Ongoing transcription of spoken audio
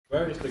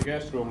Where is the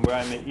guest room where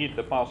I may eat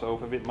the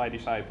Passover with my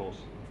disciples?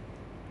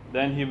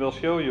 Then he will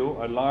show you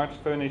a large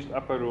furnished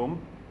upper room.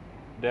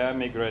 There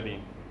make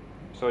ready.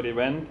 So they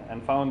went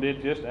and found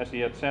it just as he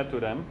had said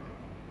to them,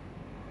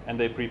 and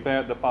they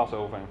prepared the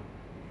Passover.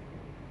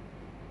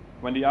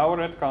 When the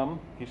hour had come,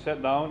 he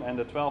sat down and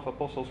the 12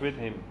 apostles with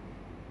him.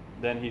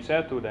 Then he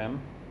said to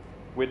them,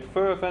 with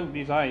fervent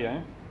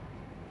desire,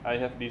 I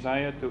have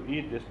desired to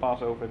eat this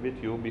Passover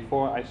with you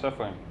before I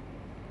suffer.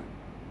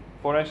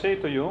 For I say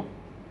to you,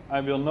 I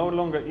will no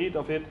longer eat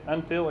of it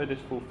until it is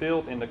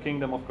fulfilled in the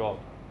kingdom of God.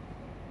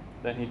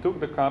 Then he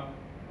took the cup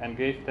and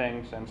gave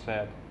thanks and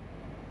said,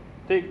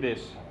 take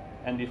this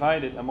and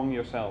divide it among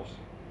yourselves.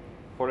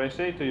 For I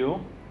say to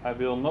you, I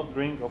will not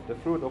drink of the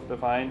fruit of the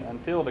vine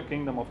until the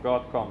kingdom of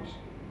God comes.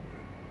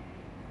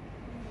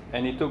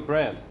 And he took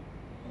bread,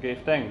 gave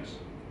thanks,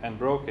 and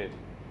broke it,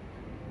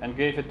 and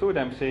gave it to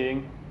them,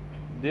 saying,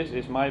 this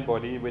is my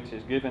body which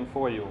is given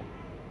for you.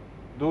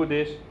 Do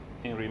this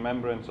in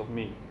remembrance of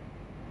me.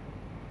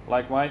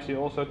 Likewise he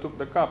also took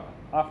the cup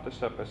after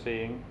supper,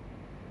 saying,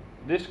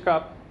 this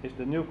cup is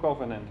the new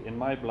covenant in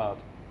my blood,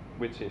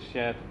 which is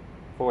shed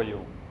for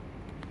you.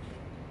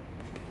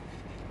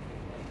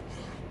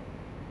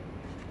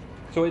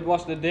 So it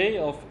was the day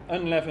of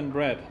unleavened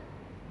bread,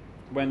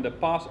 when the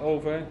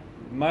Passover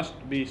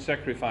must be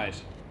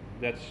sacrificed.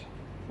 That's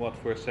what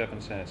verse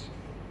 7 says.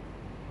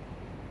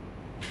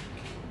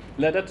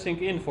 Let that sink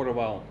in for a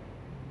while.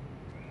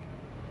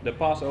 The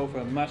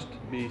Passover must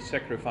be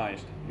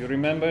sacrificed. You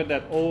remember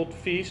that old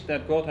feast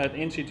that God had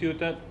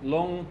instituted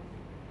long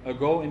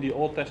ago in the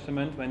Old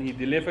Testament when he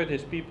delivered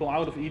his people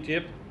out of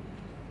Egypt.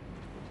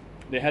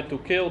 They had to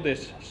kill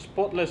this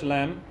spotless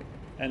lamb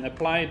and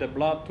apply the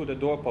blood to the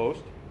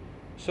doorpost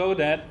so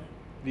that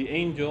the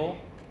angel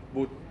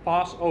would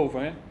pass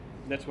over,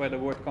 that's where the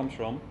word comes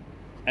from,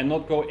 and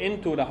not go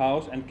into the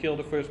house and kill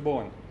the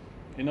firstborn.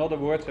 In other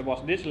words, there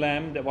was this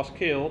lamb that was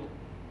killed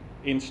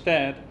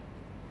instead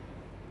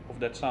of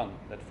that son,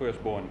 that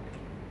firstborn.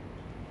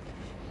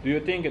 Do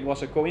you think it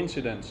was a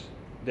coincidence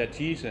that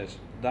Jesus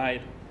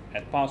died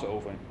at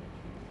Passover?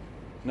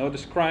 No, the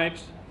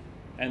scribes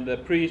and the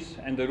priests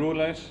and the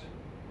rulers,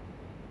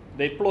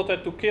 they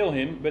plotted to kill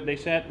him, but they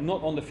said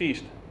not on the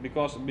feast,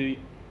 because it would be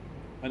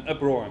an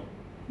uproar,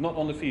 not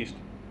on the feast.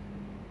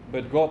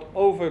 But God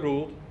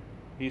overruled.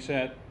 He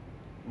said,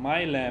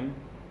 my lamb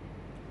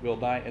will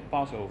die at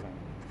Passover.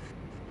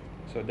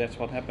 So that's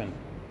what happened.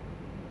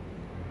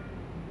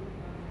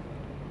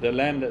 The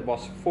lamb that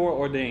was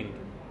foreordained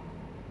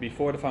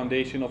before the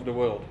foundation of the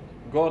world.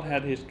 God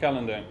had his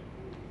calendar,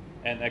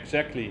 and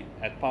exactly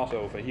at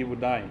Passover he would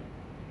die.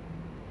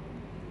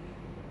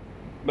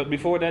 But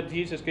before that,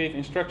 Jesus gave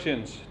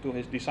instructions to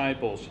his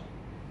disciples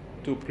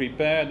to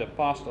prepare the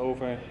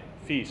Passover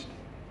feast.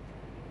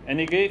 And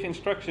he gave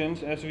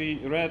instructions, as we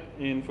read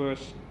in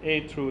verse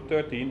 8 through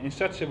 13, in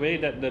such a way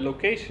that the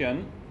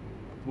location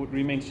would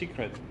remain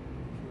secret.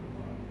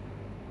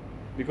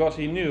 Because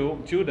he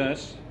knew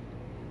Judas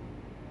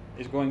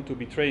is going to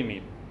betray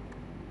me.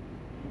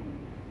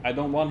 I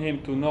don't want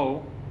him to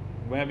know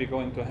where we're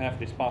going to have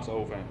this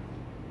Passover.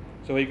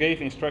 So he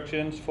gave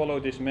instructions, follow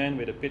this man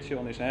with a pitcher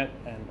on his head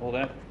and all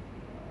that,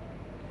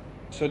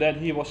 so that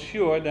he was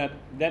sure that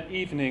that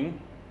evening,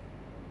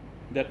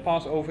 that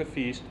Passover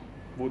feast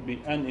would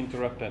be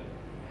uninterrupted.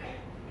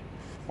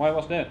 Why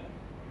was that?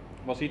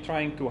 Was he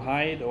trying to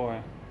hide,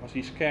 or was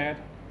he scared?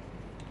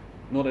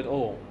 Not at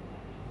all.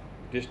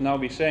 Just now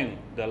we sang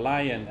the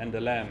lion and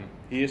the lamb.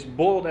 He is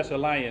bold as a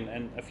lion,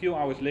 and a few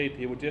hours later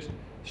he would just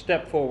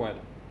step forward.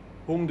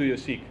 Whom do you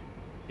seek?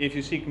 If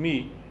you seek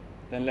me,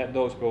 then let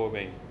those go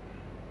away.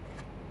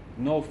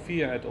 No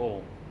fear at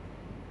all.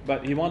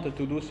 But he wanted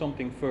to do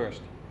something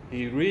first.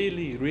 He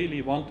really,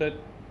 really wanted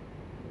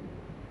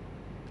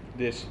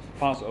this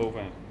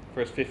Passover.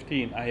 Verse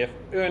 15, I have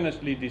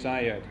earnestly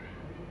desired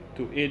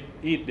to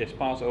eat this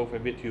Passover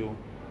with you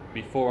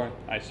before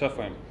I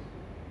suffer.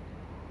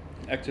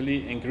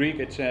 Actually, in Greek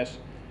it says,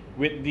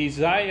 with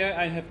desire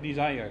I have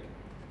desired,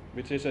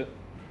 which is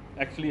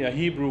actually a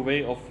Hebrew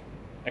way of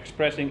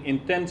expressing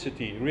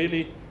intensity,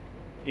 really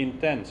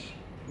intense.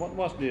 What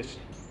was this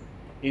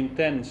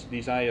intense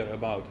desire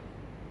about?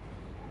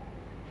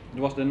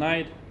 It was the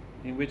night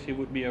in which he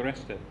would be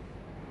arrested,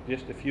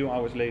 just a few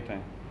hours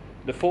later.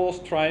 The false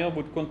trial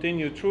would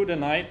continue through the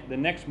night. The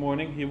next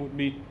morning he would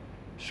be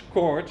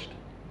scourged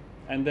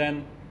and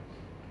then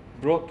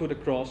brought to the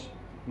cross,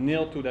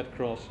 nailed to that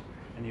cross,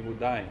 and he would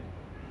die.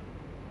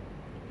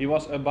 He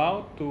was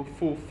about to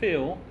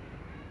fulfill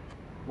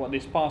what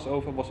this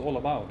Passover was all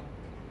about.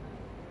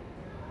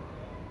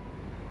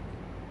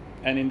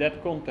 And in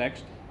that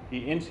context, he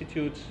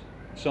institutes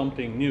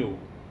something new,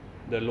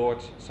 the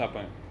Lord's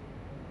Supper.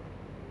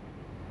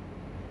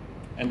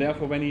 And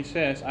therefore when he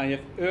says, I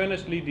have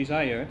earnestly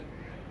desired,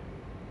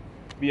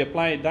 we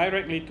apply it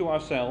directly to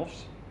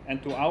ourselves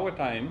and to our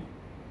time,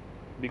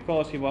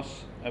 because he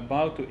was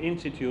about to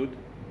institute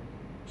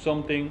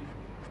something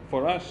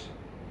for us,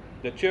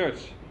 the church,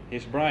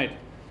 his bride,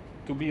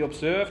 to be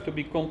observed, to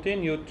be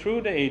continued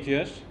through the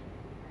ages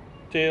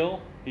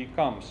till he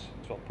comes.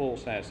 That's what Paul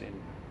says in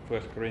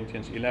 1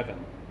 Corinthians 11.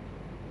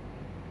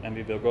 And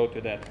we will go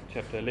to that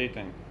chapter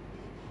later.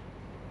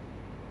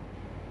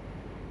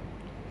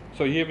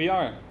 So here we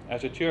are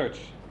as a church.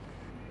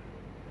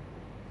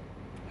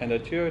 And the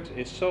church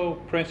is so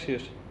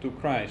precious to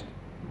Christ.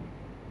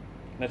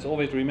 Let's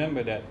always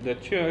remember that. The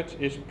church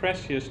is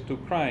precious to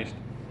Christ.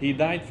 He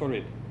died for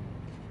it.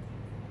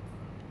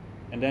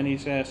 And then he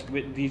says,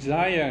 with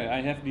desire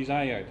I have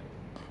desired.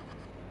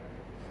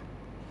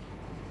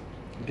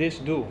 This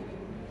do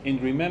in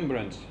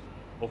remembrance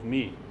of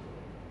me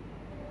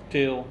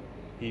till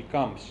he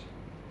comes.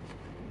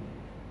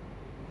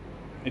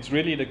 It's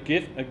really a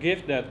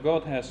gift that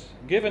God has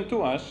given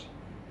to us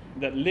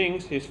that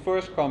links his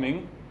first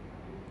coming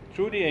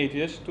through the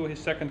ages to his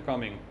second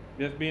coming.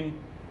 We have been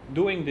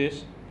doing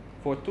this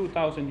for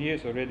 2,000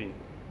 years already.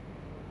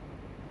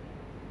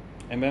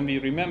 And when we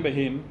remember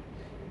him,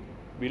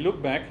 we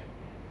look back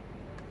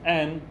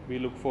and we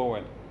look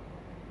forward.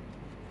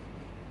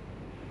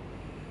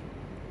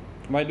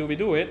 Why do we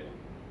do it?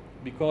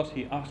 Because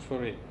he asked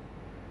for it.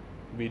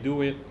 We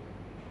do it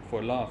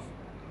for love,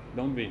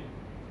 don't we?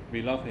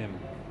 We love him.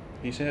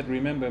 He said,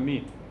 remember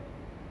me.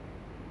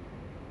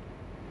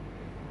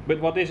 But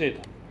what is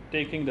it?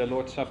 Taking the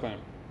Lord's Supper.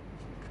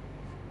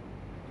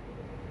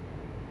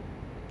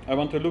 I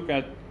want to look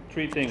at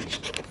three things.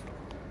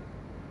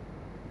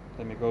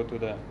 Let me go to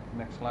the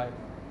next slide.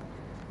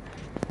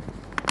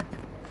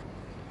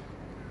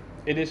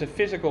 It is a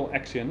physical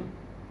action,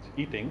 it's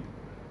eating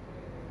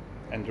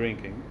and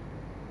drinking.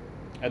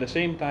 At the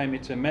same time,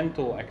 it's a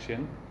mental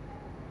action,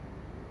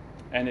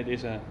 and it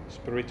is a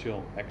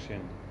spiritual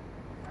action.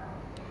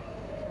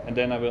 And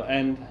then I will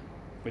end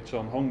with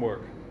some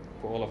homework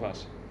for all of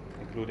us,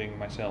 including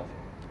myself.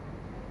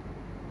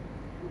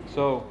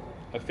 So,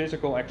 a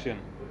physical action.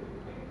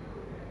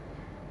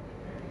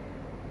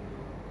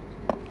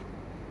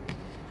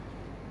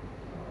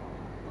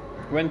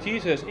 When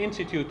Jesus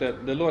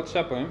instituted the Lord's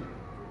Supper,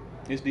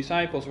 his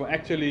disciples were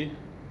actually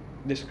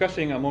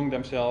discussing among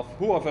themselves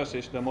who of us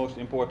is the most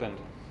important.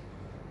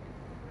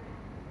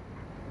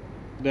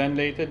 Then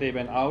later they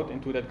went out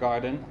into that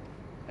garden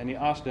and he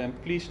asked them,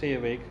 please stay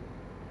awake,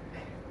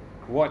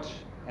 watch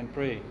and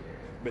pray.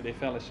 But they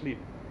fell asleep.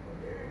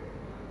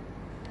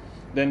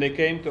 Then they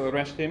came to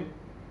arrest him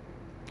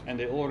and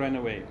they all ran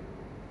away.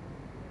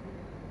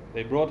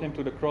 They brought him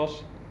to the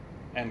cross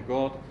and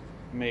God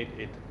made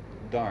it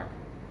dark.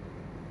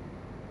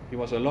 He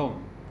was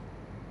alone,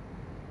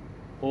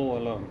 all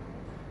alone.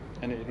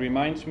 And it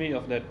reminds me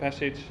of that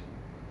passage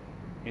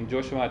in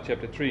Joshua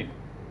chapter 3,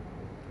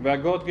 where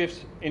God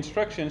gives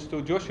instructions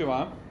to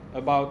Joshua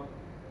about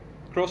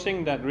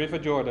crossing that river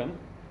Jordan.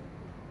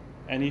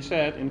 And he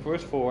said in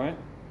verse 4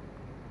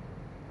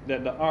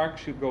 that the ark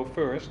should go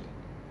first,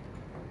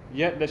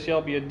 yet there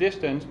shall be a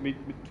distance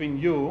between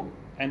you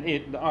and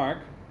it, the ark,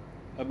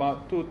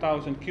 about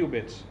 2,000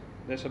 cubits.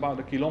 That's about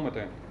a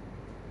kilometer.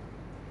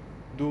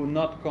 Do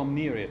not come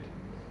near it.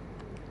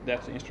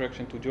 That's the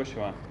instruction to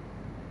Joshua.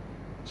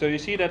 So you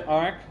see that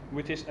ark,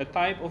 which is a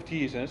type of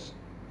Jesus,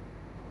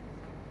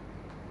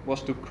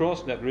 was to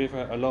cross that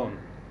river alone,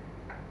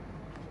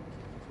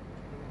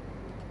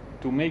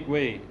 to make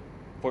way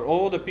for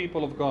all the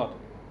people of God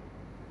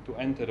to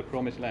enter the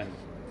promised land.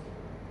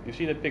 You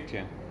see that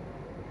picture?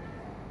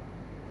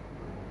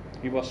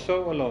 He was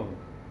so alone.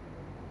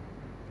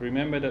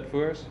 Remember that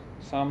verse,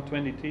 Psalm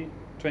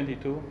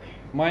 22?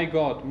 My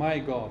God,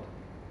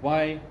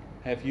 why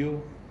have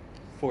you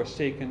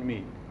forsaken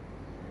me?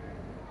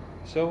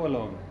 So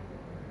alone.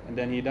 And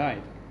then he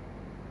died.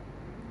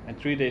 And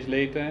 3 days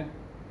later,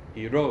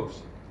 he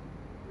rose.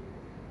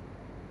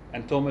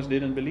 And Thomas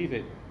didn't believe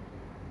it.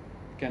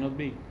 Cannot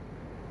be.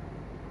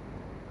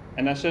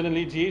 And then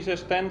suddenly Jesus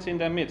stands in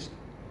their midst.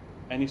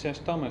 And he says,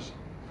 Thomas,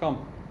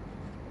 come.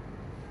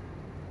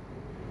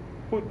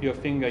 Put your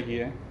finger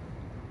here.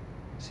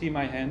 See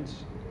my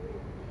hands.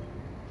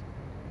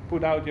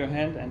 Put out your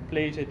hand and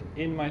place it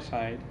in my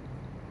side.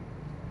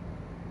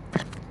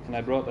 And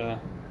I brought a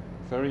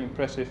very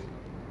impressive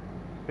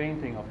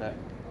painting of that.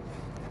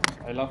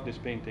 I love this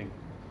painting.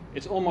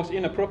 It's almost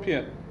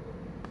inappropriate.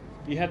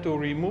 He had to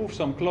remove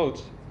some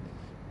clothes.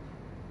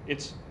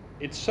 It's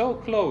so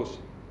close,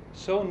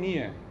 so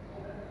near.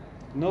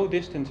 No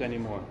distance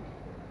anymore.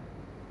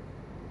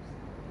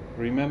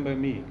 Remember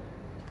me.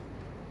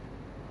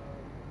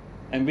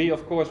 And we,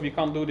 of course, we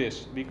can't do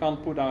this. We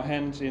can't put our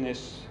hands in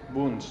his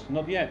wounds.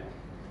 Not yet.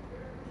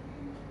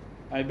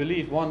 I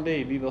believe one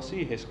day we will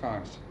see his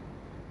scars.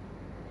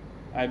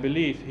 I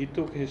believe he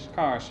took his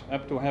scars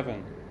up to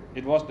heaven.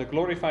 It was the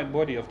glorified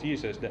body of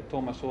Jesus that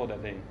Thomas saw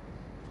that day.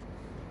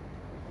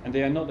 And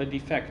they are not a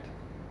defect.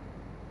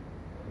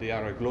 They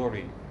are a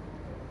glory.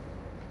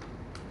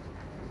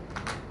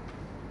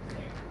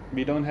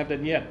 We don't have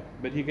that yet,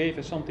 but he gave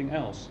us something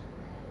else.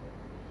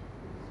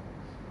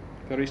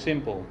 Very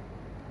simple.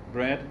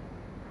 Bread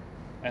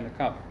and a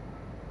cup.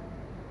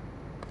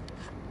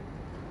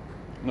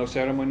 No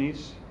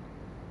ceremonies,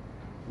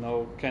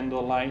 no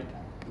candlelight,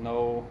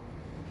 no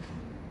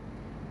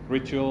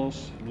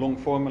rituals, long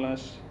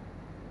formulas,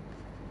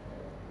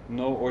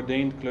 no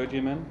ordained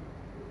clergymen.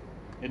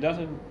 It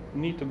doesn't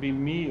need to be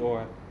me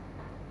or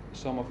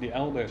some of the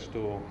elders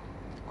to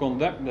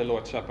conduct the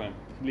Lord's Supper.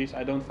 At least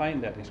I don't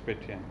find that in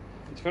Scripture.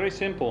 It's very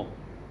simple.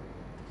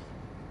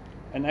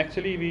 And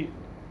actually we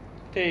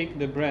take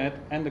the bread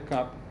and the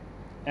cup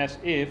as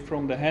if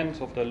from the hands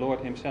of the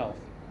Lord himself.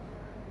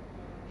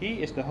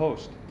 He is the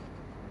host.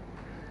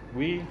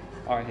 We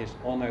are his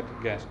honored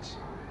guests.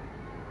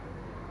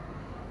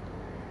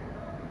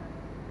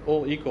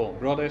 All equal,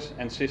 brothers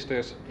and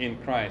sisters in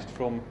Christ,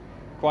 from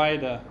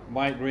quite a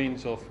wide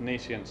range of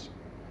nations.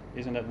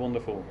 Isn't that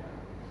wonderful?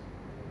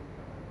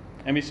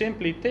 And we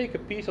simply take a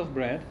piece of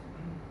bread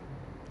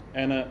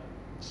and a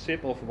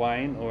sip of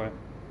wine or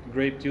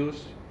grape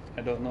juice.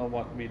 I don't know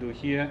what we do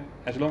here,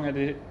 as long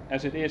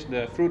as it is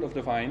the fruit of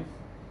the vine,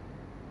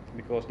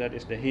 because that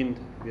is the hint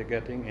we are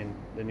getting in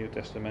the New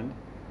Testament.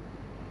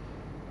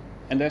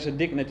 And there's a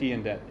dignity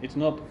in that. It's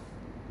not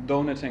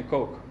donuts and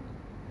Coke.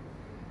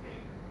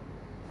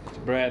 It's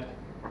bread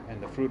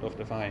and the fruit of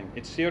the vine.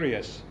 It's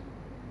serious,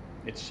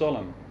 it's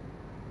solemn,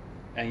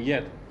 and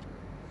yet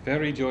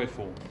very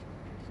joyful.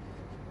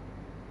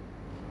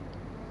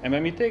 And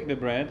when we take the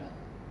bread,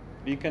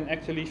 we can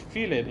actually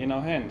feel it in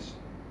our hands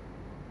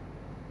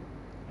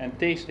and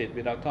taste it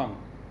with our tongue.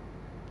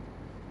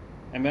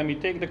 And when we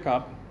take the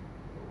cup,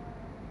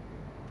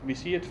 we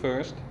see it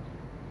first,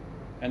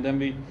 and then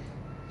we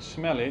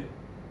smell it,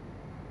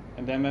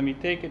 and then when we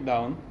take it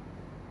down,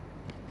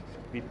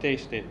 we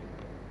taste it.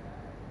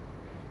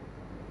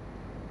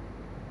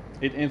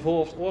 It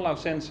involves all our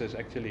senses,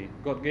 actually.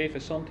 God gave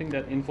us something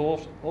that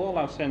involves all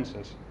our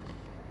senses.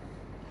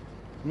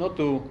 Not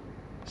to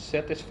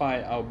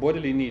satisfy our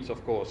bodily needs,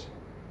 of course.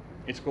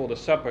 It's called a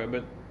supper,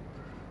 but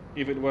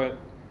if it were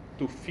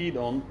to feed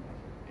on,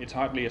 it's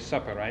hardly a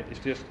supper, right? It's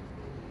just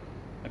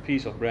a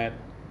piece of bread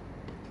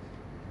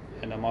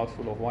and a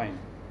mouthful of wine.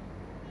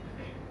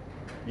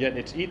 Yet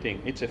it's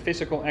eating. It's a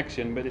physical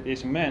action, but it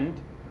is meant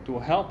to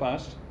help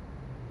us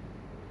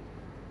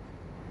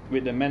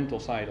with the mental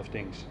side of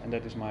things. And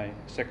that is my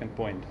second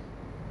point.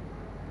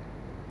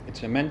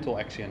 It's a mental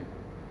action.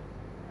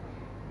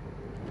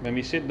 When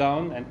we sit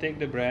down and take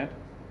the bread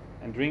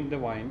and drink the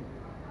wine,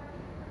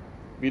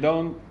 we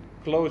don't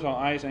close our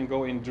eyes and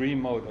go in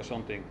dream mode or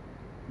something.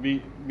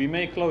 We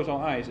may close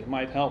our eyes, it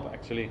might help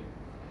actually.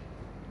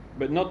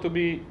 But not to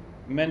be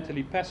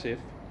mentally passive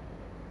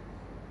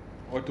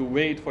or to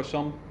wait for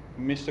some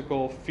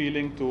mystical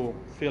feeling to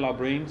fill our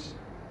brains.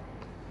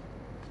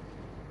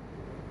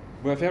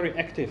 We're very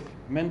active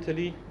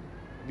mentally.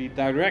 We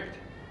direct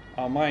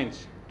our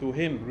minds to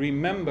him.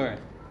 Remember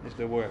is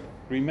the word.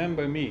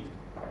 Remember me.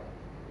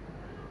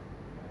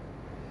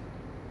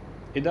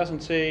 It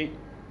doesn't say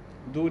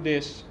do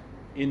this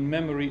in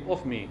memory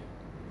of me.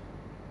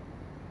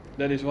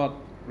 That is what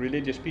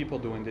religious people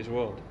do in this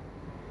world.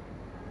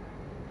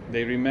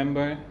 They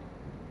remember,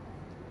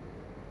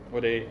 or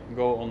they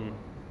go on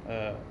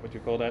a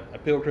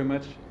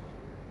pilgrimage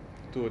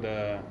to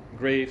the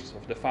graves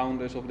of the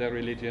founders of their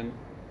religion,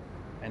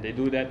 and they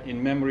do that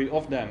in memory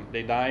of them.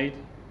 They died,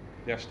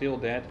 they are still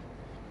dead.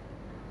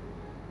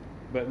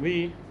 But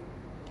we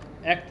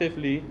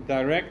actively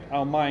direct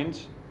our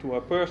minds to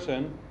a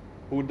person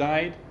who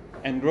died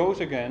and rose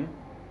again,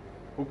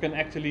 who can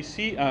actually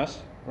see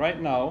us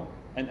right now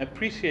and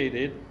appreciate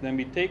it. Then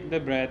we take the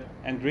bread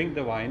and drink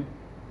the wine,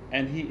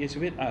 and he is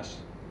with us.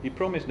 He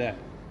promised that.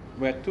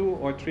 Where 2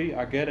 or 3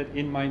 are gathered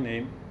in my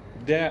name,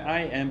 there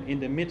I am in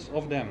the midst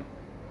of them.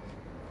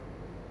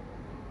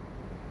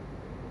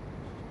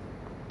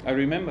 I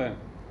remember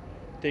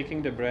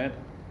taking the bread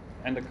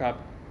and the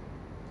cup,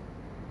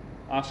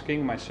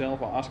 asking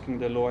myself or asking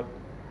the Lord,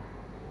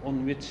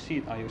 on which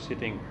seat are you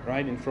sitting?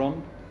 Right in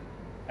front?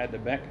 At the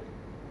back?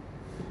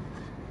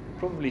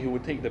 Probably he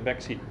would take the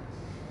back seat.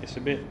 It's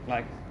a bit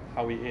like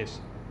how he is.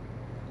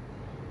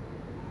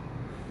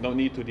 No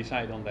need to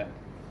decide on that.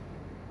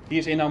 He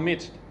is in our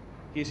midst.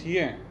 He is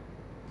here.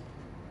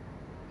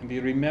 And we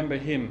remember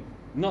him.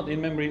 Not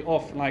in memory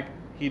of like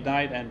he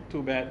died and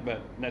too bad, but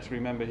let's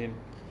remember him.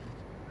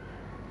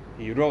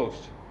 He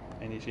rose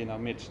and he's in our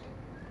midst.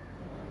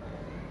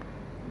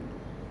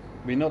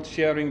 We're not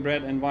sharing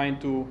bread and wine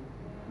to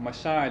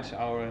massage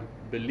our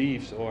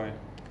beliefs or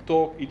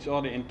talk each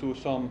other into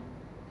some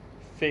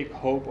fake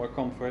hope or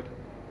comfort.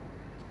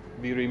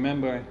 We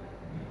remember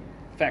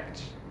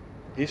facts,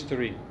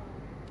 history.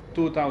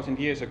 2,000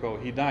 years ago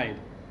he died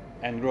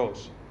and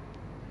rose.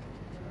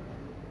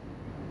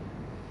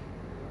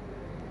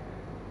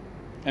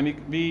 And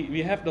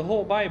we have the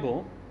whole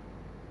Bible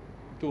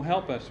to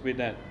help us with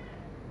that.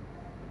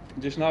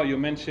 Just now you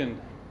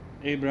mentioned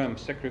Abraham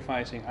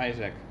sacrificing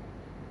Isaac.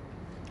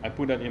 I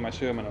put that in my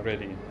sermon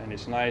already, and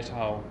it's nice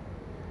how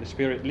the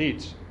Spirit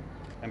leads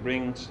and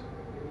brings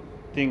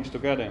things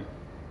together.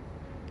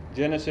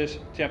 Genesis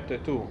chapter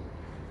 2.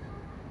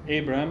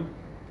 Abraham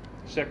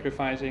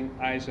sacrificing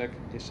Isaac,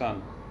 his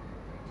son.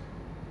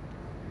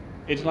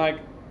 It's like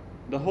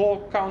the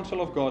whole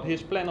counsel of God,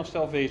 his plan of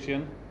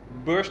salvation,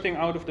 bursting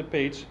out of the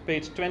page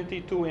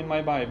 22 in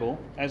my Bible,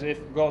 as if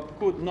God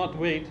could not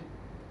wait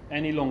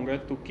any longer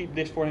to keep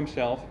this for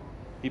himself.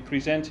 He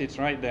presents it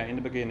right there in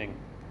the beginning.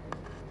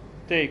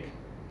 Take,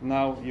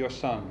 now your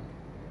son,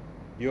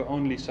 your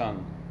only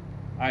son,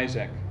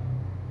 Isaac,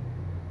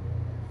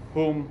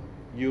 whom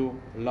you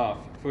love.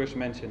 First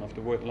mention of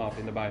the word love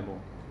in the Bible.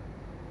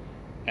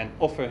 And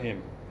offer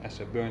him as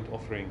a burnt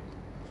offering.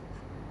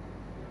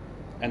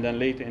 And then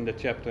later in the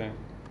chapter,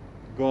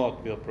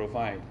 God will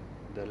provide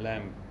the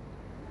lamb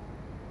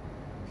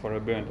for a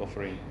burnt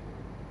offering.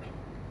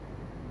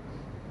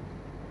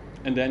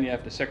 And then you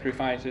have the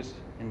sacrifices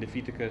in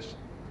Leviticus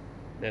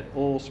that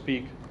all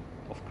speak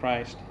of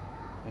Christ.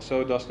 And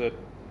so does the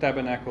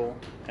tabernacle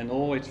and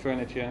all its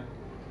furniture.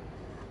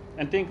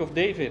 And think of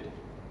David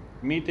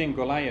meeting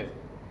Goliath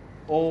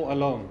all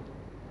alone.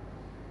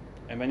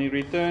 And when he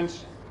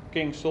returns,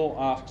 King Saul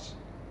asks,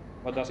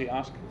 what does he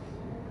ask?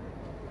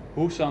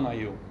 Whose son are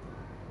you?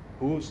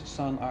 Whose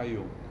son are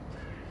you?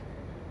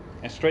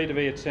 And straight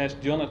away it says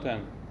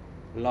Jonathan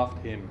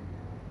loved him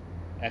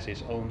as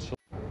his own son.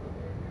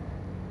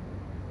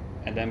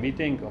 And then we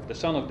think of the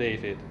son of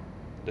David,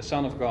 the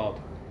son of God,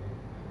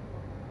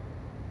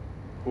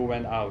 who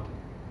went out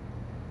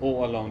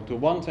all alone to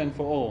once and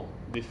for all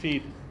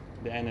defeat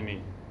the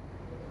enemy.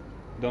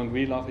 Don't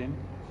we love him?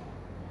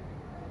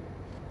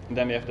 And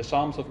then we have the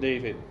Psalms of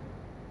David.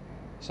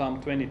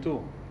 Psalm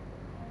 22,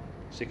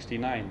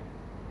 69.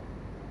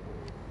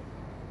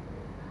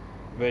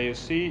 Where you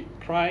see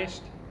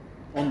Christ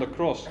on the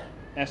cross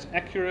as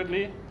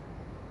accurately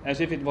as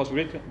if it was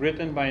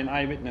written by an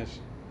eyewitness.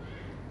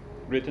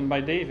 Written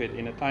by David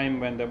in a time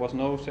when there was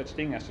no such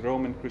thing as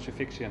Roman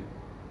crucifixion.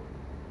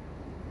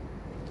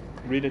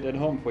 Read it at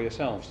home for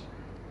yourselves.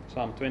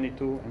 Psalm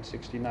 22 and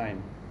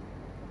 69.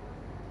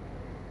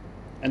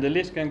 And the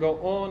list can go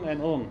on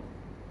and on.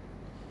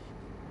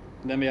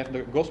 Then we have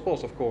the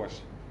Gospels, of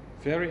course.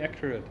 Very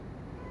accurate.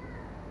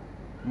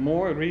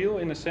 More real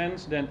in a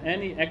sense than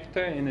any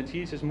actor in a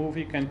Jesus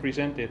movie can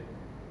present it.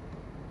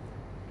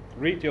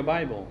 Read your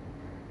Bible,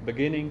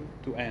 beginning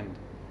to end.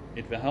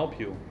 It will help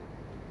you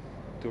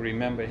to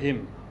remember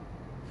Him,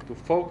 to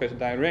focus,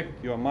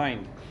 direct your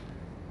mind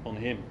on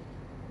Him.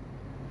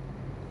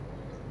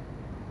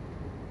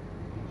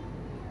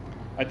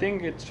 I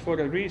think it's for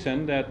a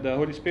reason that the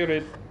Holy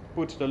Spirit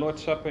puts the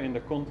Lord's Supper in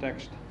the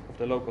context of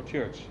the local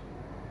church.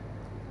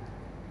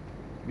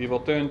 We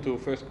will turn to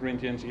 1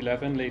 Corinthians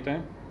 11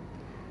 later,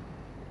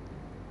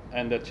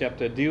 and that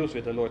chapter deals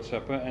with the Lord's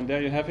Supper, and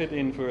there you have it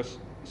in verse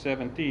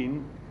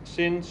 17,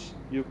 since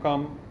you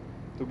come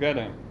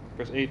together.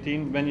 Verse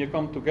 18, when you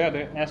come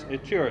together as a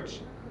church.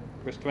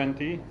 Verse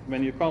 20,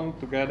 when you come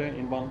together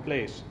in one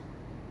place.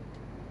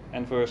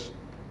 And verse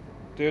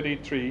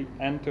 33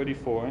 and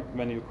 34,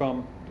 when you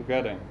come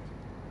together.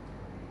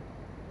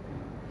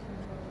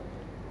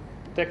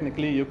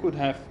 Technically, you could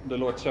have the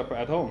Lord's Supper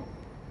at home,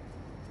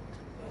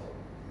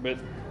 but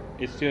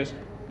it's just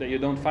that you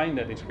don't find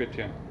that in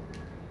Scripture.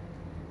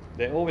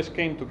 They always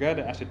came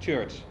together as a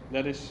church.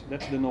 That's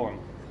the norm.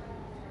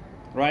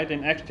 Right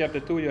in Acts chapter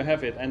 2 you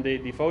have it, and they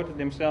devoted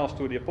themselves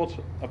to the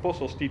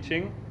apostles'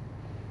 teaching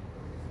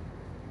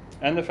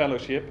and the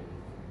fellowship,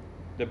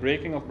 the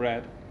breaking of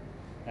bread,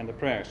 and the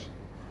prayers.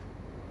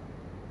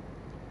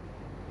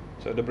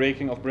 So the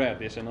breaking of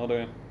bread is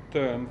another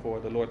term for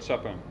the Lord's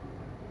Supper.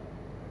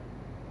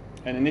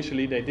 And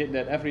initially they did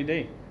that every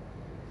day.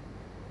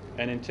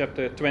 And in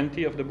chapter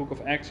 20 of the book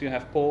of Acts you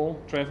have Paul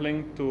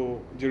traveling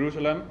to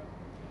Jerusalem,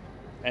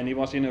 and he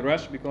was in a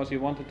rush because he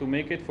wanted to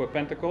make it for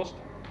Pentecost.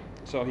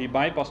 So he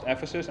bypassed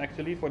Ephesus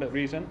actually for that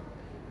reason.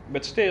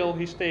 But still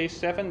he stays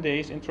 7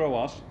 days in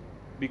Troas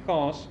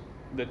because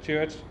the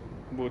church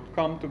would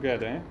come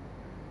together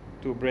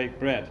to break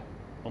bread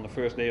on the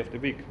first day of the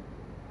week.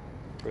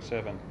 Verse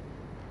 7.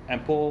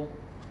 And Paul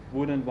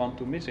wouldn't want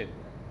to miss it.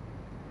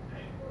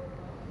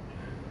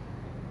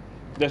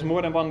 There's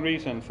more than one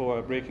reason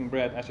for breaking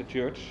bread as a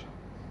church,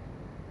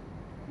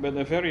 but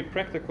a very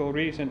practical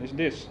reason is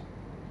this.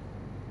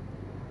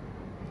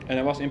 And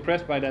I was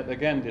impressed by that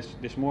again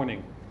this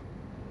morning.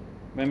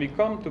 When we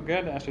come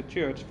together as a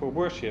church for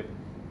worship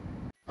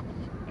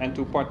and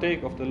to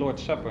partake of the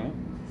Lord's Supper,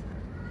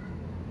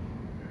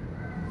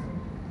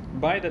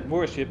 by that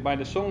worship, by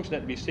the songs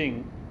that we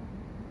sing,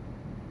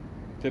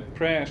 the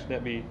prayers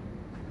that we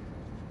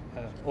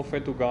offer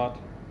to God,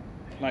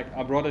 like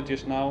our brother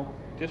just now,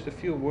 just a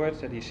few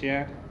words that he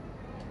shared,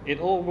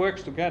 it all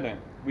works together.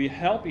 We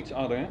help each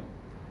other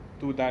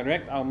to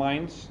direct our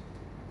minds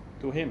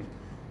to Him.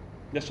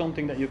 That's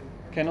something that you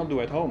cannot do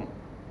at home.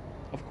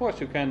 Of course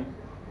you can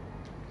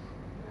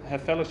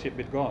have fellowship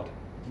with God,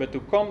 but to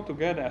come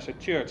together as a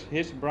church,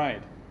 His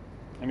bride,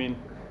 I mean,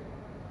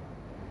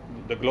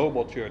 the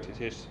global church is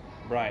His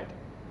bride,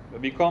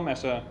 but we come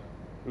as a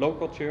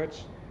local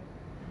church,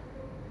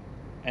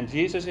 and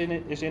Jesus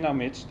is in our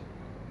midst,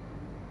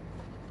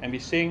 and we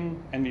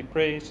sing and we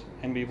praise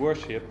and we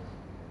worship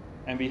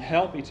and we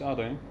help each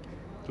other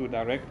to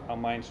direct our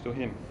minds to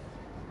Him.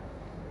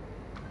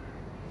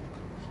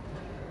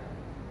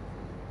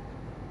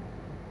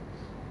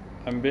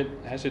 I'm a bit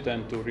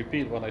hesitant to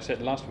repeat what I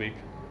said last week,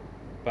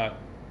 but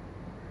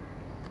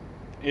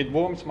it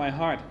warms my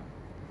heart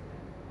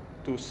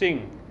to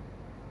sing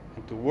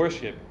and to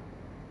worship.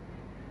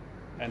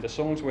 And the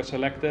songs were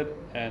selected,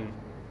 and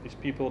these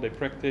people, they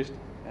practiced,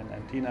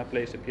 and Tina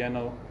plays the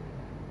piano.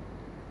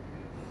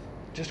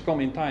 Just come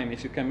in time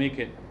if you can make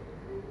it.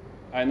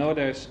 I know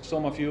there's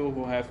some of you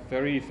who have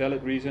very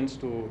valid reasons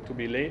to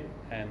be late,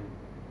 and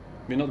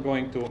we're not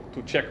going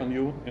to check on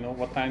you,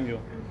 what time you.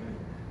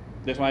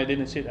 That's why I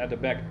didn't sit at the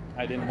back.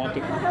 I didn't want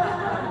to,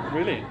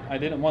 really, I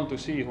didn't want to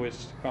see who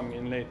is coming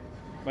in late.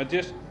 But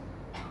just.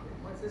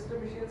 But Sister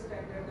Michelle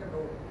stand at the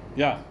door.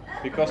 Yeah,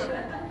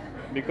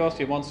 because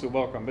he wants to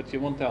welcome, but she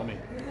won't tell me.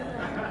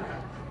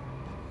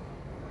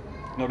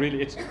 No,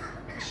 really, it's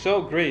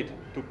so great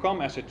to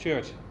come as a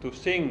church, to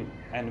sing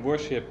and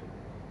worship,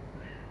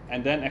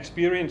 and then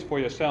experience for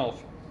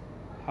yourself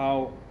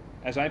how,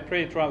 as I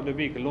pray throughout the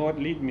week, Lord,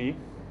 lead me,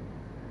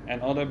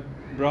 and other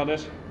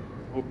brothers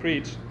who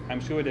preach, I'm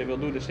sure they will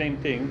do the same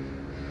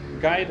thing.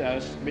 Guide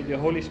us with your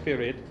Holy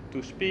Spirit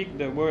to speak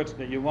the words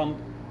that you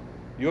want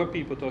your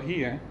people to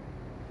hear,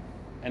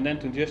 and then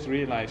to just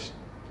realize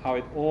how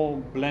it all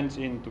blends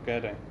in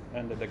together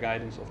under the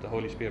guidance of the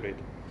Holy Spirit.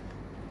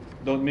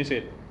 Don't miss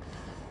it.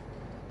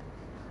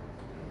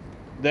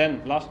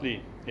 Then,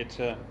 lastly, it's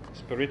a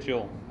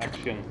spiritual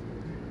action.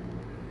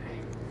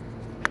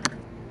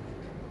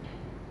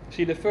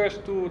 See, the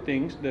first two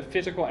things, the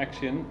physical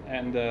action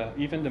and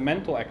even the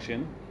mental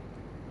action,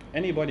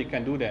 anybody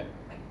can do that.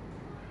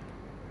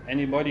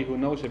 Anybody who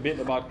knows a bit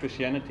about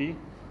Christianity,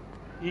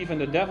 even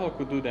the devil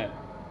could do that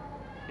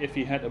if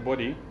he had a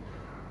body.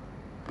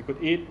 He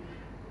could eat,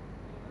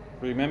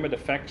 remember the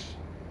facts,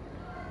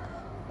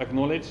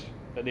 acknowledge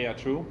that they are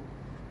true.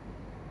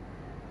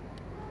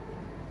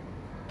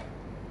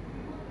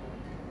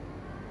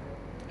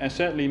 And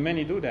sadly,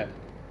 many do that.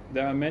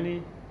 There are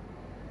many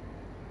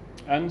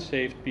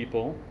unsaved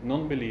people,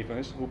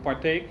 non-believers, who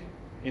partake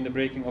in the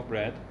breaking of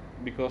bread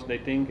because they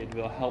think it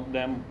will help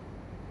them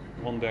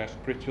on their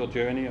spiritual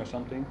journey or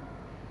something.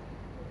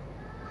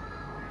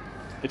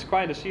 It's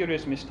quite a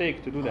serious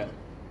mistake to do that.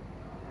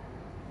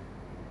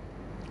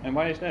 And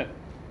why is that?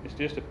 It's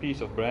just a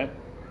piece of bread,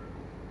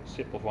 a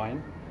sip of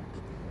wine.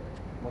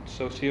 What's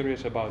so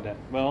serious about that?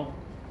 Well,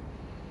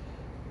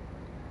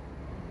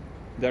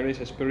 there is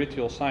a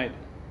spiritual side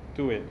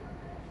to it.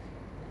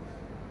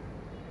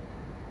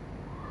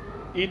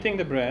 Eating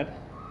the bread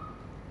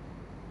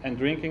and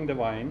drinking the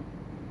wine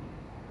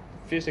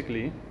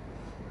physically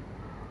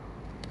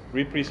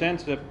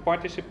represents the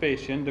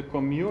participation, the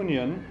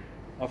communion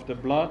of the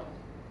blood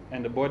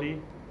and the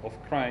body of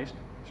Christ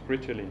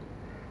spiritually.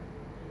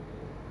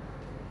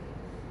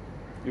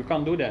 You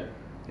can't do that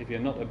if you're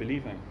not a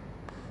believer.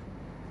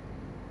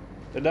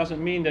 That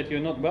doesn't mean that you're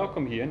not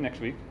welcome here next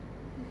week.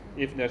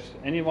 If there's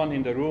anyone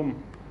in the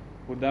room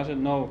who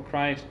doesn't know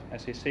Christ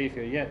as his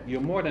Savior yet,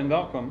 you're more than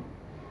welcome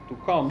to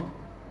come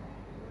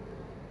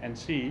and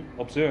see,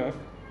 observe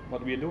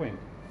what we're doing.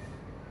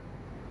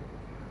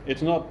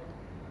 It's not,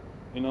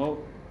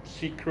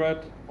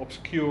 secret,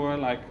 obscure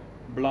like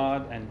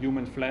blood and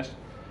human flesh.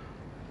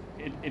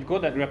 It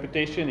got that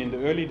reputation in the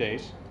early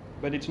days,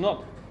 but it's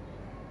not.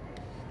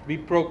 We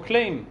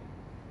proclaim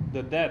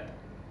the death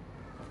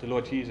of the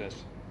Lord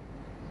Jesus.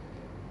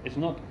 It's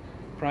not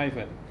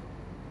private.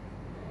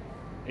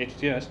 It's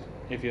just,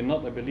 if you're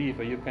not a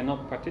believer, you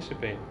cannot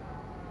participate.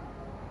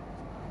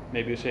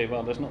 Maybe you say,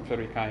 well, that's not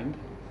very kind.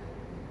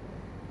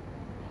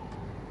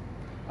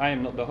 I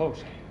am not the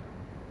host.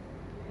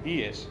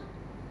 He is.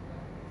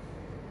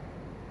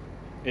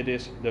 It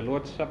is the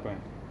Lord's Supper.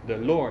 The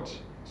Lord's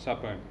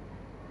Supper.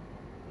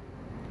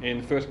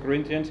 In 1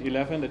 Corinthians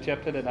 11, the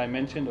chapter that I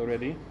mentioned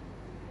already,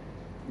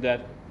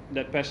 that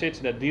passage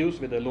that deals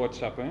with the Lord's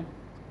Supper,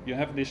 you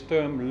have this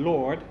term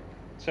Lord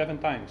 7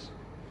 times.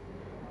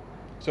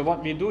 So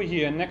what we do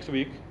here next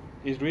week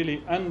is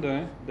really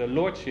under the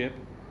Lordship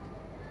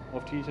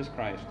of Jesus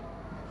Christ.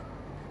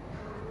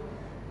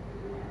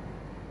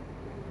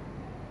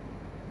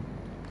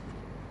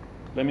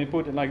 Let me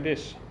put it like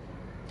this.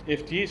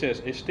 If Jesus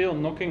is still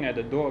knocking at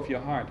the door of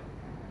your heart,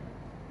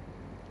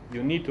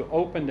 you need to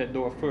open that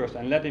door first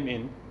and let him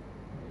in,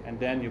 and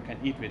then you can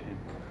eat with him.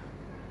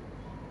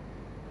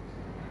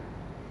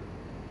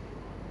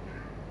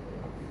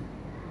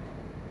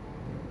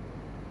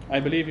 I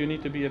believe you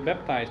need to be a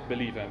baptized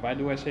believer. Why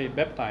do I say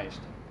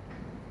baptized?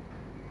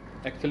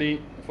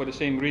 Actually, for the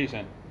same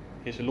reason,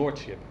 his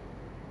lordship.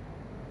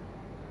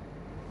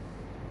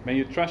 When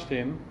you trust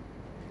him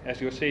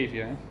as your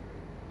Savior,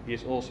 he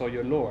is also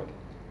your Lord.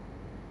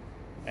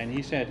 And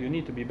he said you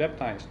need to be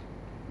baptized.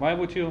 Why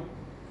would you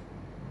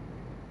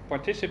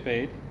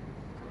participate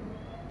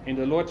in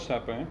the Lord's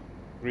Supper,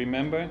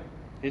 remember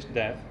his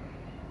death,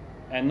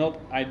 and not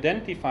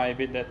identify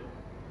with that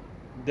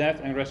death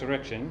and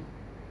resurrection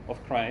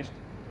of Christ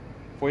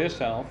for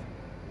yourself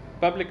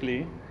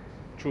publicly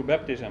through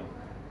baptism?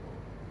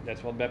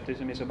 That's what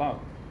baptism is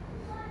about.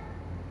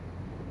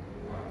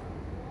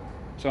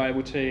 So I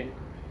would say,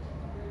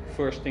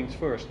 first things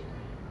first.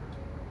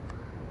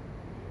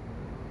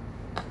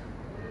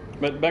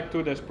 But back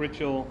to the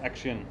spiritual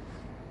action.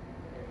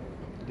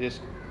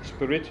 This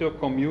spiritual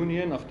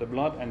communion of the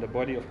blood and the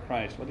body of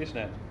Christ. What is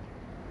that?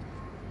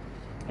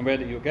 And where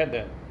do you get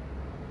that?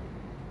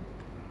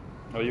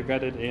 Oh, you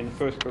got it in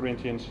 1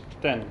 Corinthians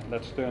 10.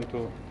 Let's turn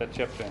to that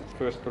chapter.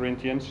 1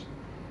 Corinthians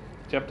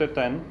chapter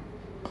 10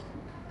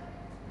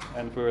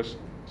 and verse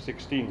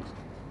 16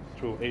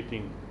 through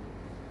 18.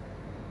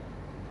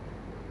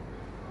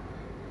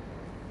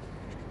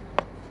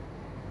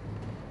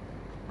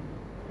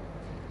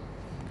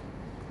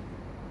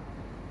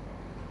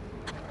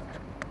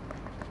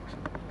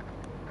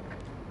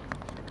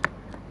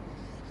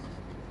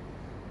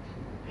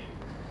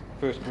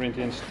 First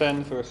Corinthians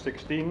 10 verse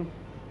 16.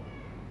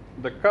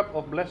 The cup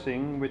of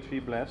blessing which we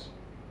bless,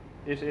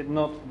 is it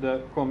not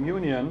the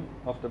communion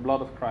of the blood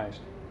of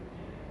Christ?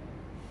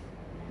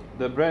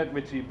 The bread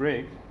which we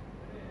break,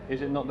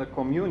 is it not the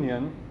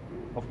communion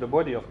of the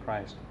body of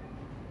Christ?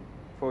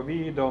 For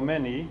we, though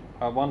many,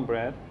 are one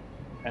bread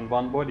and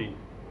one body,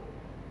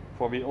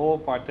 for we all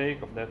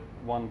partake of that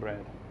one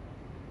bread.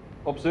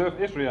 Observe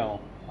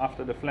Israel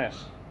after the flesh.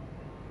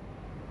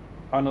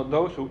 Are not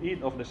those who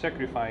eat of the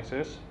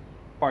sacrifices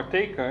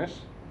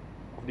partakers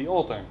of the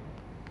altar?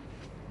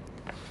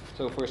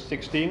 So verse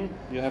 16,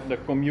 you have the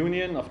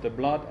communion of the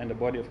blood and the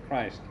body of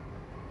Christ.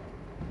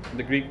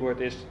 The Greek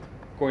word is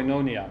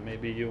koinonia.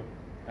 Maybe you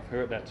have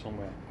heard that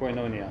somewhere.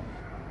 Koinonia.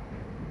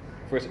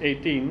 Verse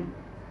 18,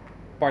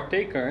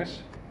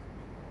 partakers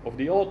of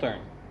the altar.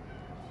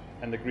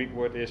 And the Greek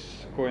word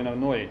is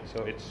koinonoi,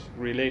 so it's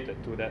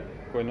related to that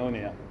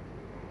koinonia.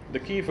 The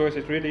key verse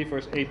is really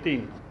verse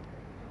 18.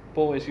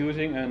 Paul is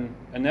using an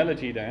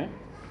analogy there.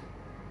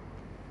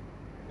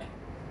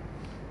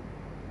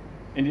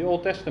 In the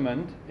Old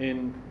Testament,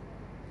 in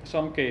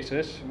some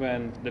cases,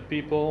 when the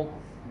people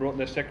brought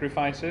their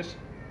sacrifices,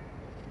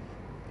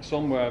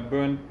 some were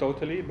burned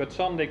totally, but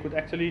some they could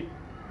actually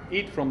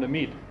eat from the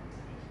meat,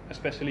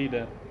 especially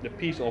the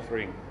peace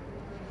offering.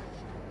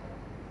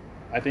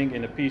 I think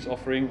in the peace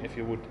offering, if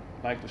you would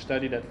like to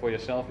study that for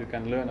yourself, you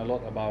can learn a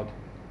lot about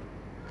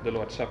the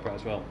Lord's Supper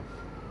as well.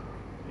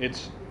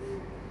 It's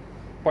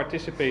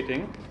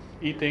participating,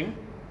 eating.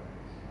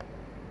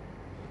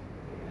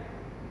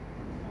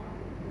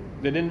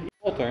 They didn't eat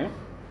the altar,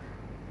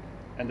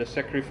 and the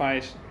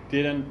sacrifice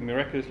didn't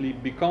miraculously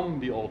become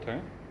the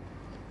altar.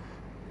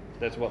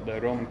 That's what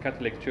the Roman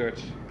Catholic Church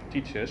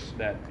teaches,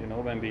 that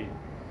when we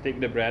take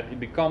the bread,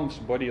 it becomes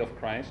body of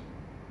Christ.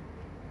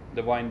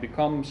 The wine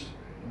becomes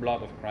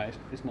blood of Christ.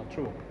 It's not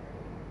true.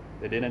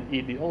 They didn't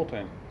eat the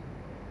altar,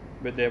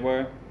 but they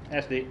were,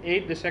 as they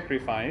ate the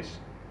sacrifice,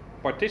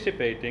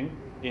 participating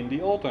in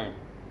the altar.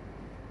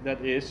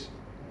 That is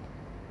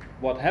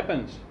what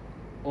happens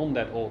on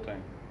that altar.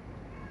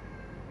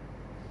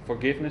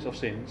 Forgiveness of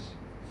sins,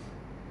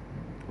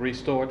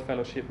 restored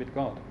fellowship with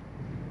God.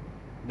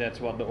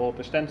 That's what the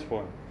altar stands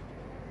for.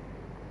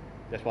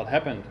 That's what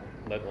happened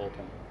on that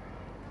altar.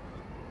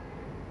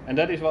 And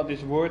that is what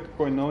this word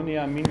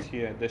koinonia means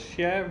here. The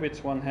share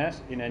which one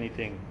has in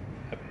anything.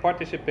 A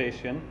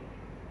participation,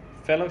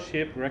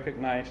 fellowship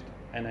recognized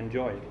and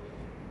enjoyed.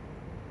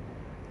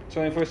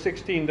 So in verse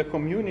 16, the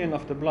communion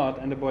of the blood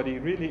and the body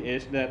really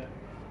is that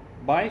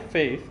by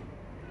faith,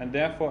 and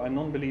therefore a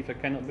non-believer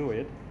cannot do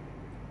it,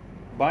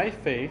 by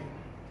faith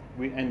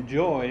we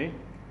enjoy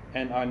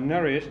and are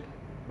nourished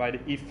by the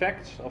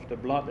effects of the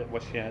blood that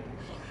was shed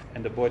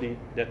and the body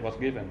that was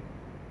given.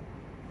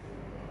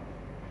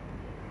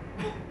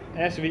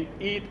 As we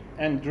eat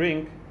and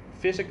drink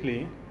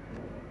physically,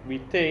 we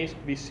taste,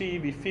 we see,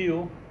 we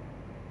feel,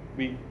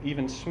 we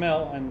even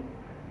smell and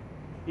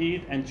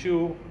eat and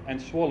chew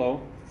and swallow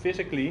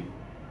physically.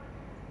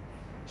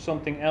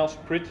 Something else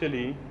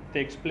spiritually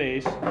takes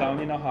place down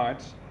in our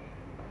hearts,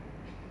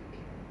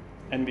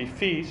 and we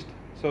feast,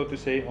 so to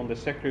say, on the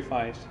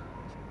sacrifice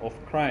of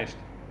Christ.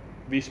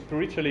 We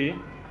spiritually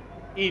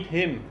eat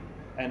Him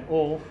and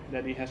all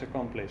that He has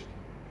accomplished.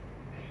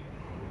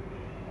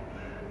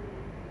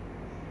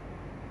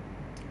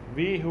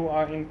 We who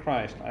are in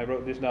Christ, I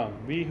wrote this down,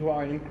 we who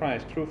are in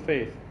Christ through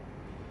faith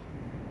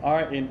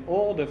are in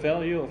all the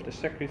value of the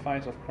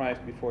sacrifice of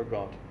Christ before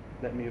God.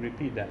 Let me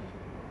repeat that.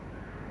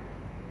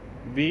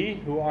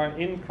 We who are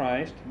in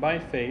Christ by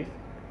faith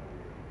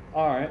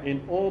are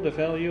in all the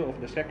value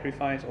of the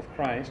sacrifice of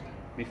Christ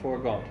before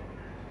God.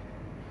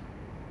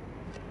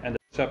 And the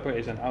supper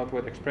is an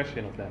outward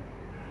expression of that.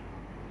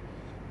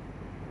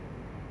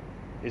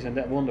 Isn't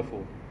that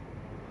wonderful?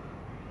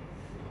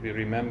 We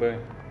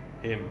remember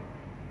Him.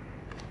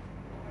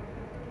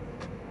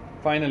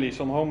 Finally,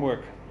 some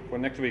homework for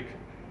next week.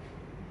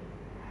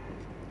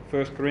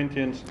 1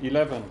 Corinthians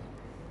 11,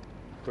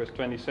 verse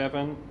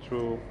 27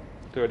 through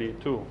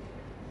 32.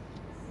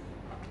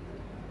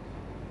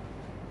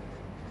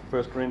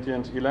 1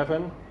 Corinthians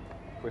 11,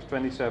 verse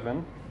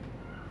 27.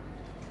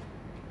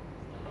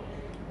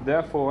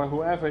 Therefore,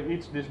 whoever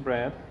eats this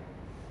bread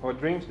or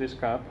drinks this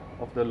cup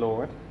of the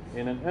Lord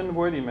in an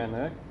unworthy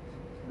manner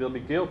will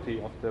be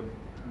guilty of the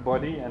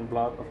body and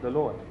blood of the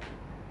Lord.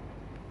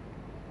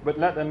 But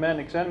let a man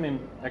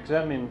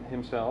examine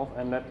himself,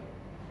 and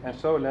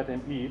so let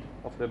him eat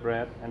of the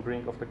bread and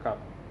drink of the cup.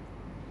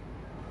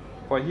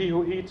 For he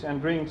who eats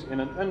and drinks in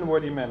an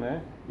unworthy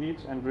manner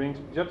eats and drinks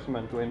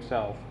judgment to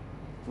himself,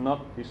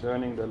 not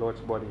discerning the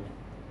Lord's body.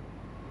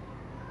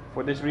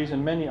 For this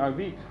reason many are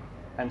weak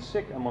and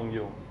sick among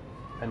you,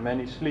 and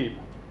many sleep.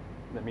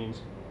 That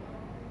means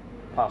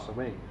pass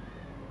away.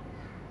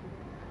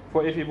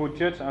 For if we would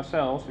judge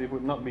ourselves, we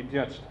would not be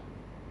judged.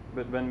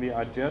 But when we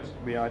are judged,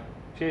 we are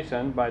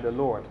chastened by the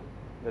Lord,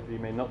 that we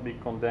may not be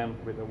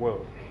condemned with the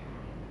world.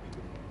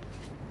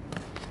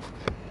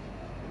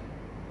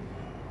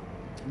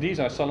 These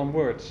are solemn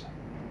words,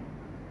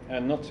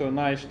 and not so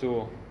nice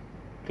to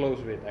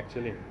close with,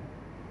 actually.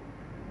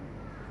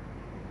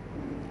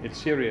 It's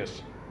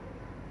serious.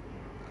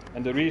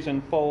 And the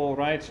reason Paul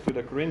writes to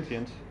the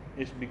Corinthians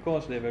is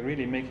because they were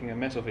really making a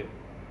mess of it.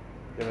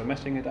 They were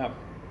messing it up.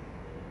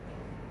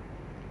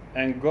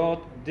 And God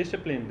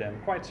disciplined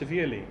them quite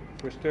severely.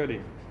 Verse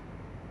 30.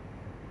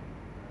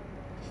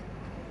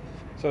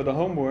 So the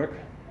homework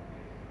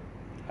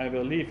I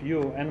will leave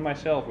you and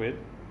myself with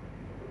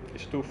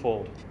is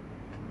twofold.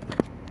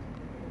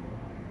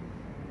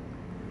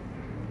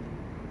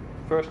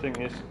 First thing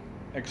is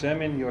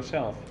examine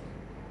yourself.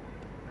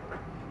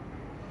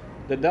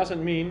 That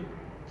doesn't mean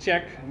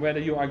check whether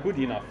you are good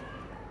enough.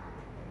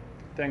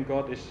 Thank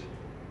God is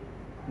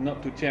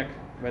not to check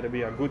whether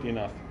we are good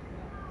enough.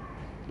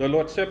 The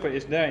Lord's Supper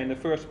is there in the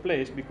first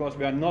place because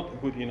we are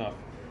not good enough.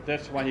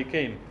 That's why He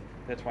came.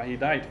 That's why He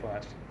died for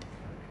us.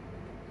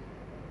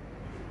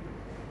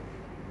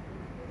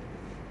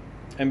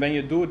 And when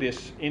you do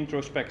this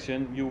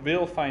introspection, you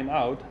will find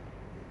out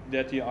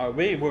that you are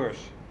way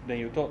worse than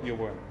you thought you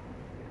were.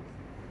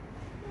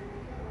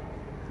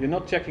 You're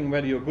not checking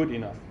whether you're good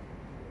enough.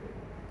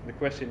 The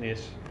question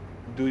is,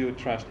 do you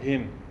trust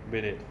Him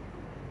with it?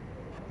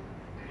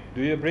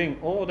 Do you bring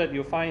all that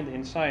you find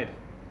inside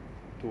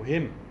to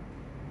Him?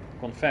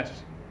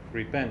 Confess,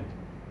 repent.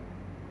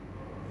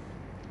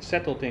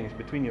 Settle things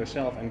between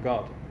yourself and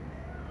God.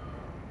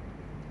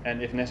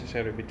 And if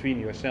necessary, between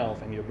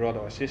yourself and your brother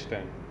or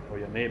sister or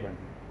your neighbor.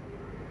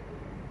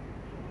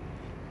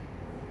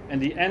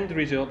 And the end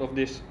result of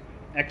this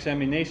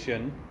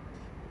examination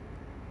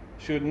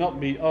should not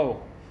be,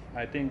 oh,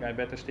 I think I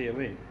better stay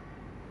away.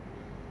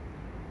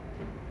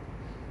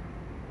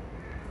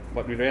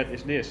 What we read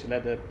is this: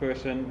 let the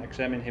person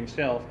examine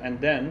himself and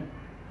then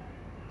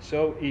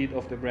so eat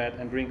of the bread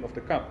and drink of the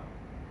cup.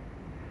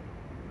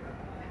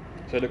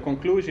 So the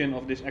conclusion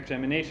of this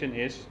examination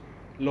is,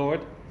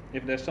 Lord,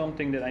 if there's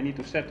something that I need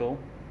to settle,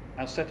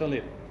 I'll settle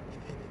it,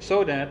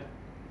 so that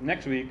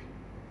next week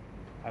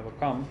I will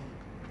come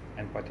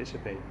and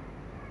participate.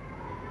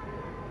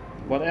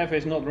 Whatever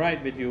is not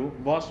right with you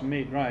was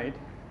made right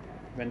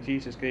when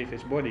Jesus gave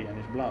His body and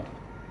His blood.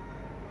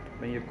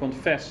 When you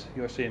confess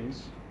your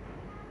sins,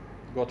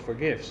 God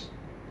forgives.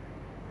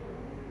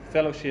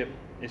 Fellowship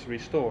is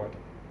restored.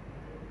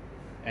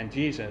 And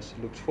Jesus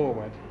looks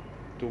forward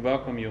to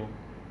welcome you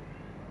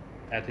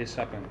at His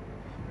supper.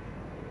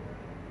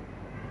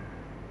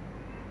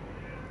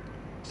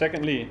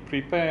 Secondly,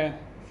 prepare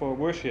for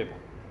worship.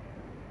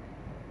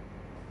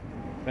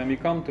 When we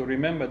come to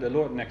remember the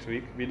Lord next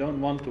week, we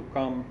don't want to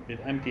come with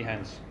empty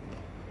hands.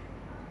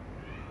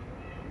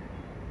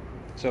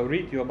 So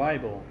read your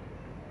Bible,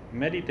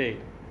 meditate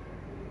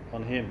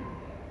on Him,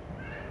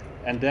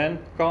 and then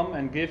come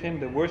and give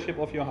Him the worship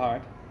of your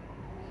heart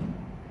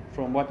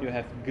from what you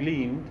have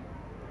gleaned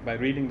by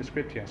reading the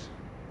Scriptures.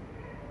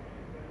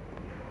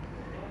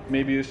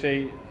 Maybe you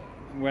say,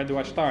 where do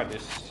I start?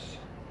 It's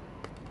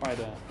quite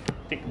a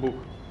thick book.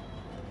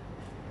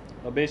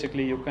 Well,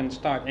 basically you can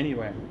start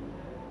anywhere.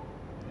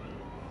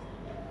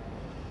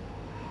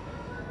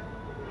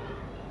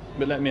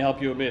 But let me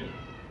help you a bit.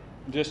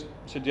 Just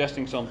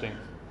suggesting something.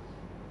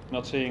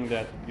 Not saying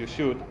that you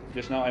should.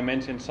 Just now I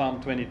mentioned Psalm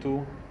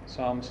 22,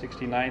 Psalm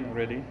 69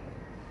 already.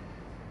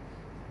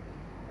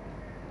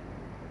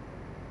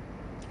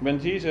 When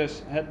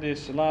Jesus had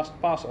this last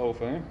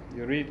Passover,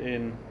 you read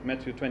in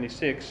Matthew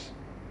 26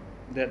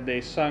 that they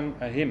sung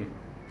a hymn.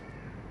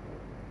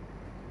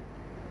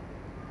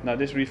 Now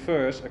this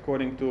refers,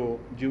 according to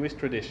Jewish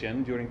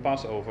tradition, during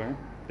Passover,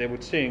 they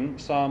would sing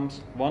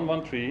Psalms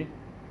 113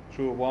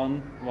 through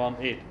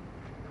 118.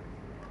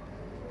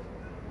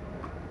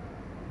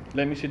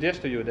 Let me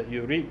suggest to you that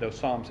you read those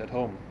Psalms at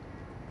home.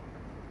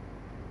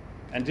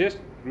 And just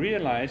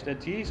realize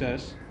that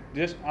Jesus,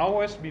 just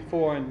hours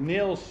before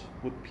nails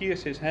would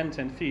pierce His hands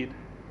and feet,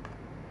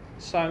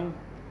 sung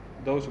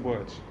those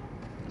words,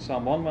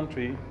 Psalm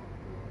 113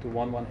 to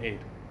 118.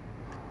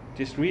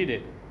 Just read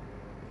it.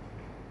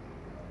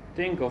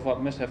 Think of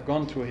what must have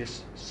gone through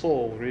His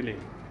soul, really,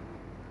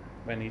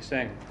 when He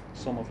sang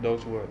some of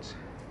those words.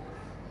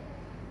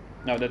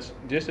 Now that's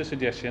just a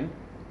suggestion.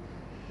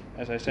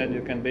 As I said,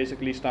 you can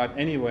basically start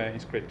anywhere in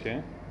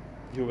Scripture.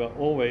 You will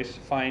always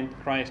find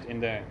Christ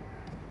in there.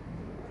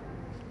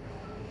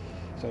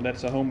 So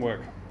that's the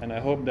homework. And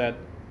I hope that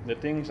the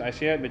things I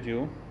shared with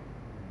you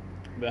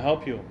will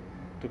help you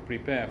to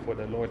prepare for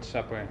the Lord's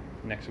Supper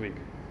next week.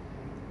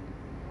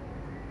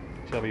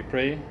 Shall we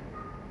pray?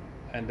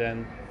 And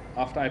then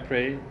after I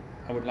pray,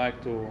 I would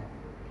like to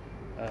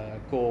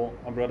call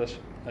our brother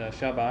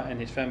Shaba and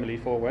his family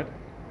forward,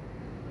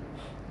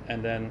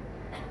 and then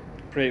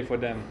pray for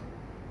them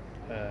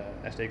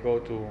as they go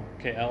to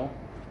KL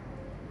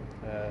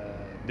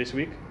this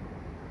week.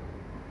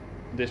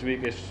 This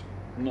week is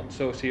not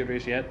so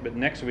serious yet, but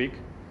next week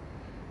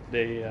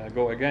they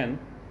go again,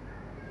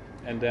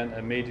 and then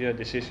a major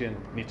decision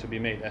needs to be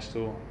made as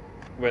to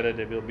whether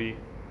they will be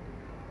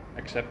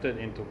accepted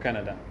into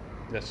Canada.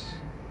 That's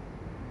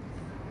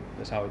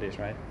how it is,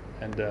 right?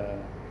 And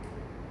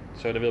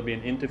so there will be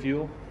an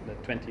interview the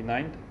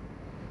 29th,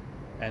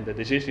 and the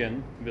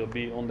decision will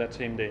be on that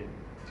same day.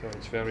 So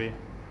it's very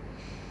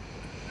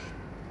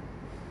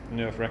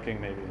nerve-wracking,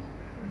 maybe.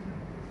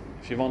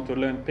 If you want to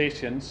learn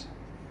patience,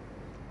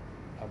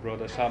 our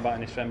brother Saba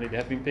and his family, they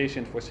have been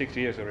patient for 6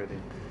 years already.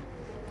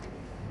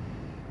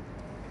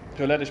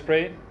 So let us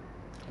pray,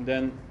 and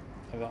then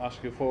I will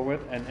ask you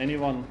forward, and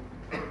anyone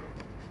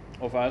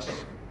of us, it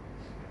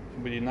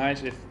would be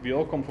nice if we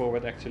all come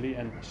forward actually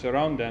and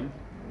surround them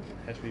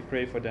as we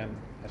pray for them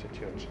as a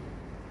church.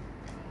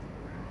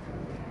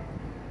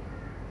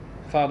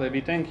 Father,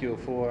 we thank you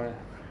for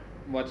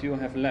what you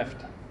have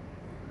left.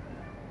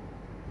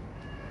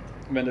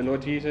 When the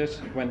Lord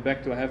Jesus went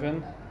back to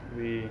heaven,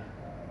 we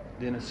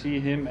didn't see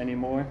him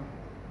anymore.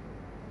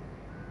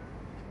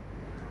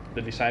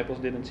 The disciples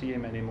didn't see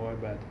him anymore,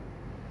 but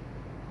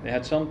they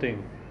had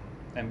something,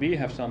 and we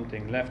have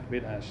something left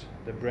with us,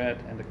 the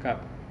bread and the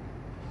cup,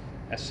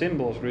 as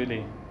symbols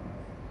really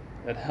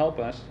that help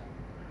us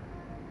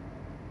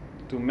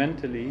to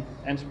mentally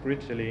and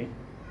spiritually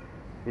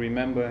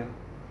remember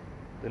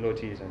the Lord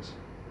Jesus.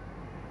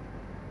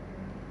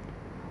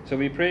 So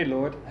we pray,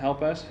 Lord,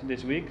 help us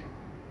this week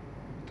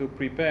to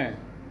prepare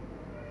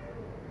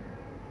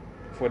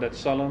for that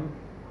solemn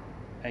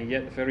and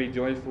yet very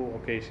joyful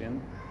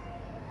occasion.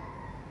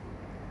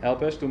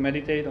 Help us to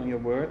meditate on your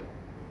word,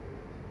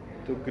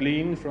 to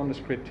glean from the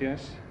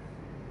scriptures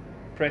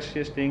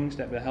precious things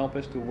that will help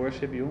us to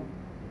worship you,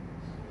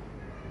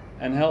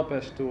 and help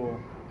us to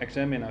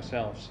examine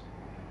ourselves.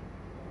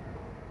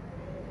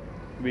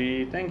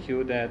 We thank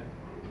you that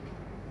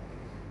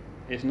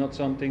it's not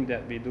something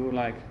that we do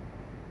like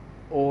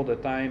all the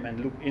time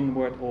and look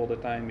inward all the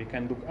time. We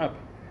can look up.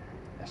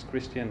 As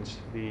Christians,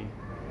 we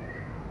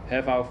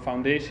have our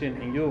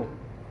foundation in you.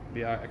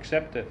 We are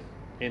accepted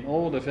in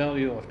all the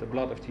value of the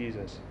blood of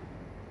Jesus.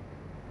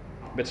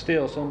 But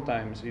still,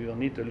 sometimes we will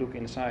need to look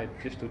inside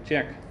just to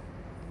check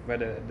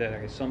whether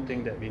there is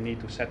something that we need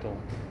to settle.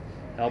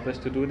 Help us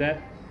to do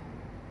that.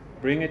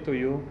 Bring it to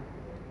you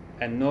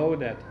and know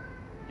that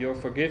your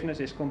forgiveness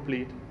is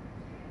complete.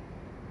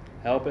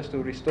 Help us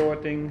to restore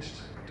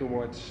things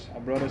towards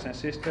our brothers and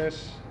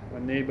sisters, our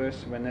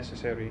neighbors when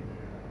necessary.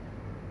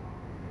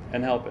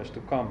 And help us to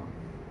come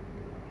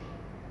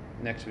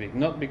next week,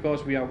 not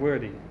because we are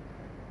worthy,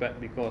 but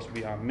because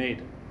we are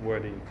made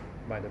worthy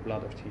by the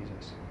blood of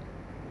Jesus.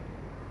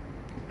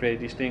 We pray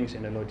these things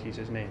in the Lord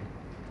Jesus' name.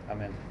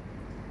 Amen.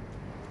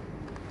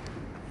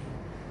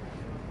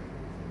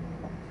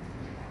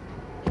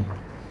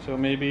 So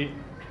maybe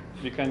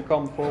we can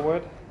come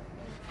forward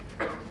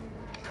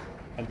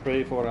and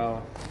pray for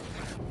our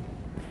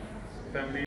family.